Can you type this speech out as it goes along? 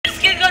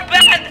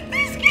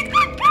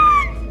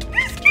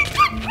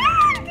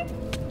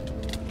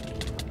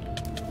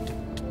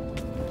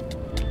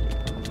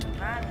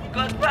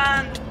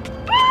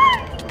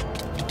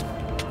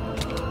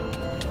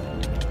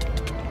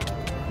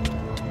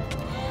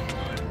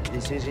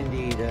This is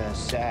indeed a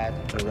sad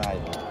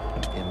arrival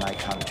in my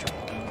country.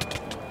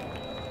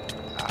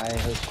 I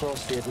have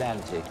crossed the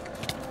Atlantic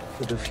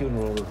for the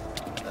funeral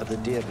of a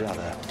dear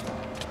brother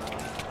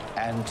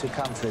and to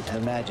comfort Her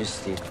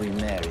Majesty Queen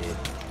Mary.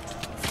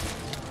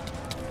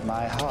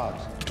 My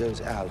heart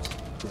goes out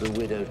to the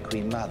widowed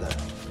Queen Mother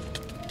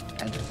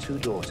and her 2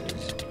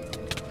 daughters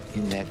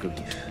in their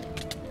grief.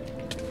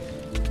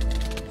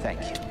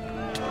 Thank you.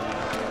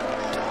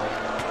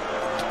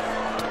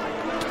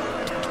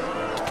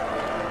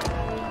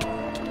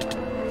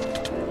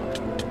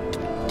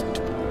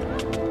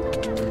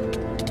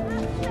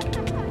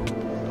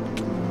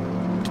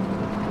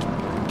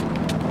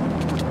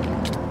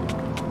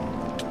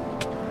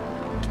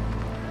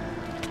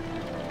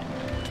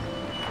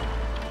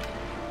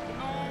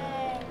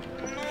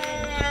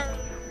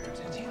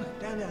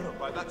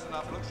 Right, that's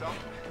enough. Look sharp.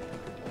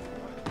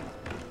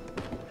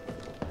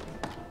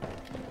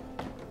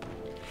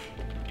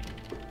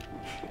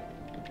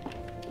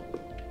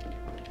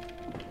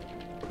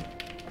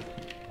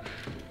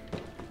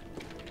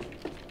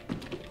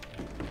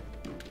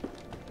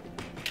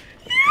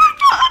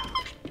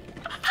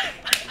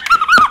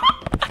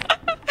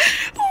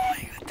 Oh my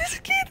god, this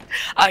kid!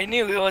 I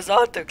knew he was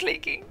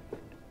auto-clicking.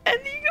 And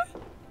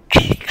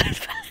he got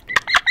fast.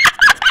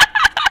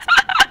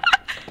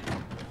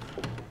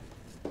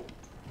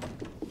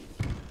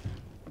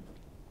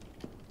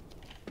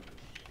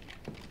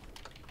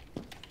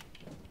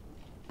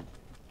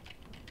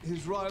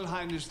 His Royal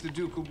Highness the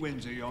Duke of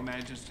Windsor, Your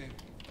Majesty.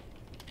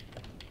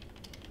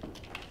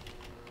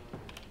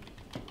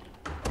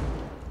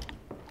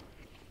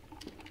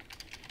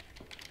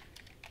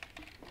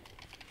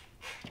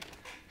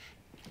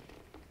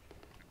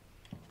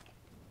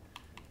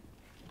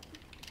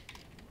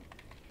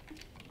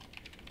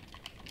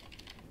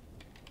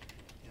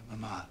 Dear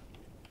Mama.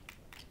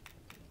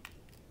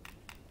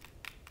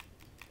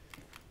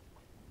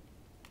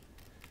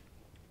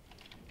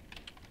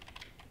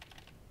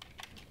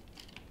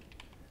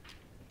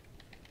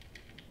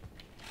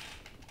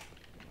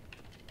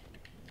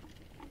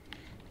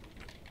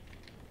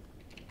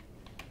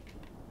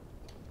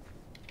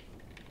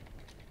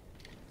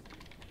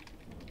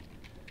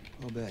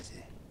 Oh,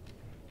 Bertie.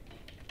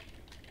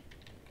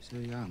 So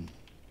young.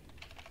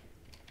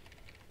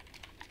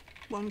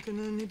 One can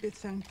only be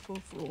thankful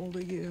for all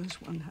the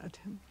years one had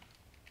him.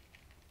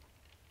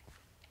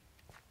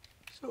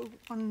 So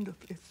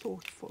wonderfully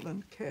thoughtful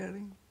and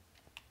caring.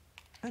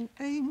 An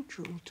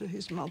angel to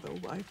his mother,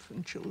 wife,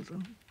 and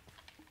children.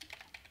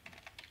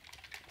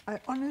 I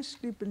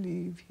honestly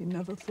believe he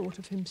never thought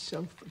of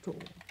himself at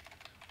all.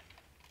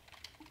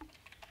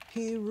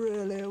 He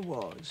really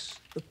was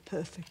the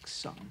perfect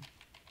son.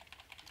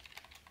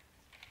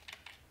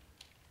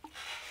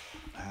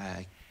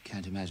 I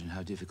can't imagine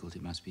how difficult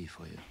it must be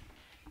for you.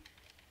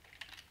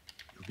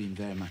 You've been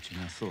very much in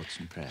our thoughts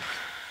and prayers.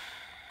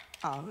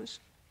 Ours?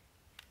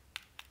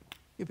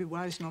 You'd be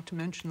wise not to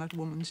mention that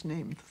woman's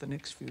name for the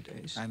next few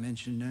days. I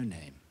mentioned no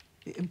name.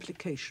 The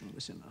implication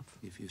was enough.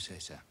 If you say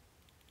so.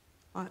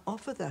 I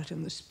offer that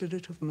in the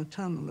spirit of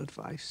maternal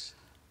advice,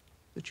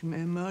 that you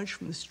may emerge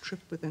from this trip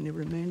with any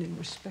remaining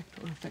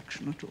respect or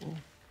affection at all.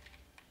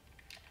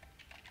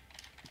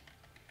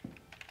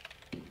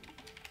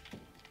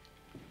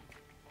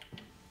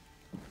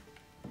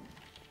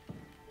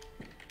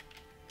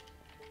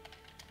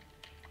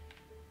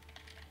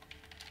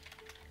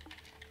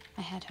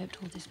 I had hoped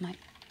all this might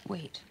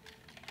wait.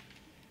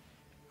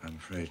 I'm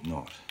afraid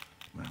not,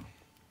 ma'am.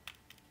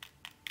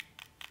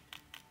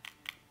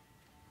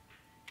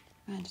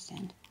 I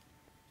understand.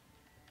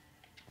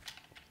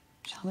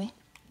 Shall we?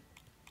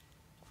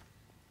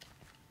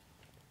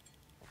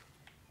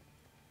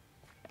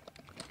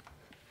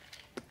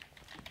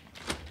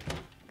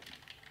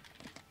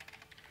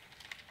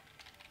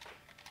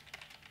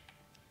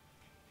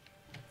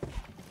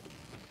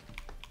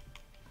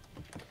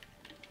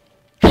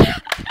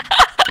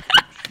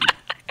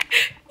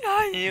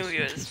 I knew you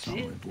Just was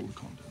summary of all the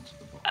contents of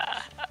the box.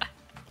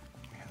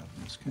 We have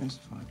in this case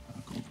 5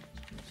 pound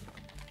confidence.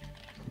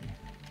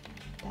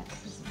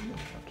 That's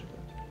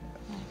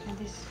and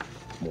this.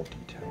 More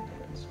detailed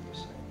evidence of the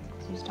same.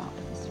 So you start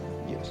with this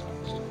one. Yes, I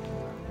understand.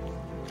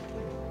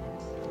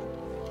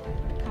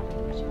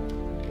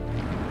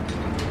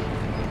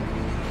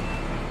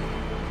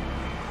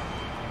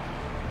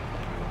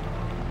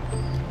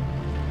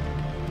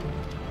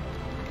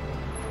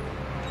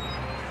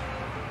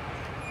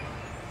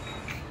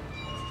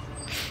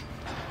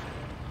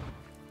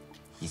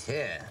 He's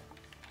here.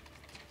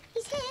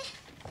 He's here.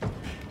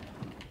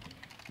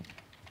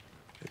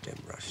 Don't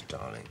rush,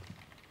 darling.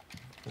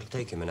 It'll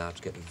take him an hour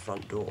to get to the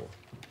front door.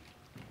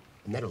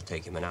 And then it'll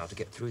take him an hour to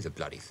get through the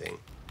bloody thing.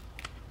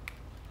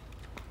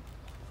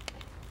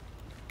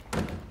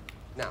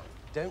 Now,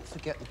 don't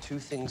forget the 2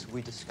 things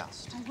we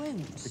discussed. I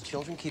won't. The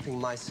children keeping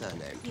my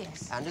surname.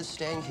 Yes. And us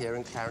staying here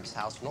in Clarence's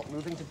house, not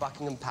moving to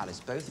Buckingham Palace.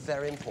 Both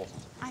very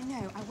important. I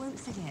know. I won't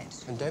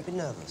forget. And don't be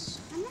nervous.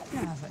 I'm not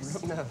nervous.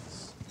 You're not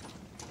nervous.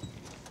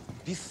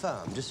 Be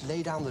firm. Just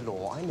lay down the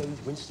law. I know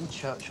Winston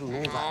Churchill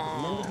and all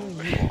that, but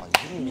remember who you are.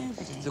 You're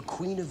Nobody. the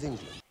Queen of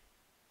England.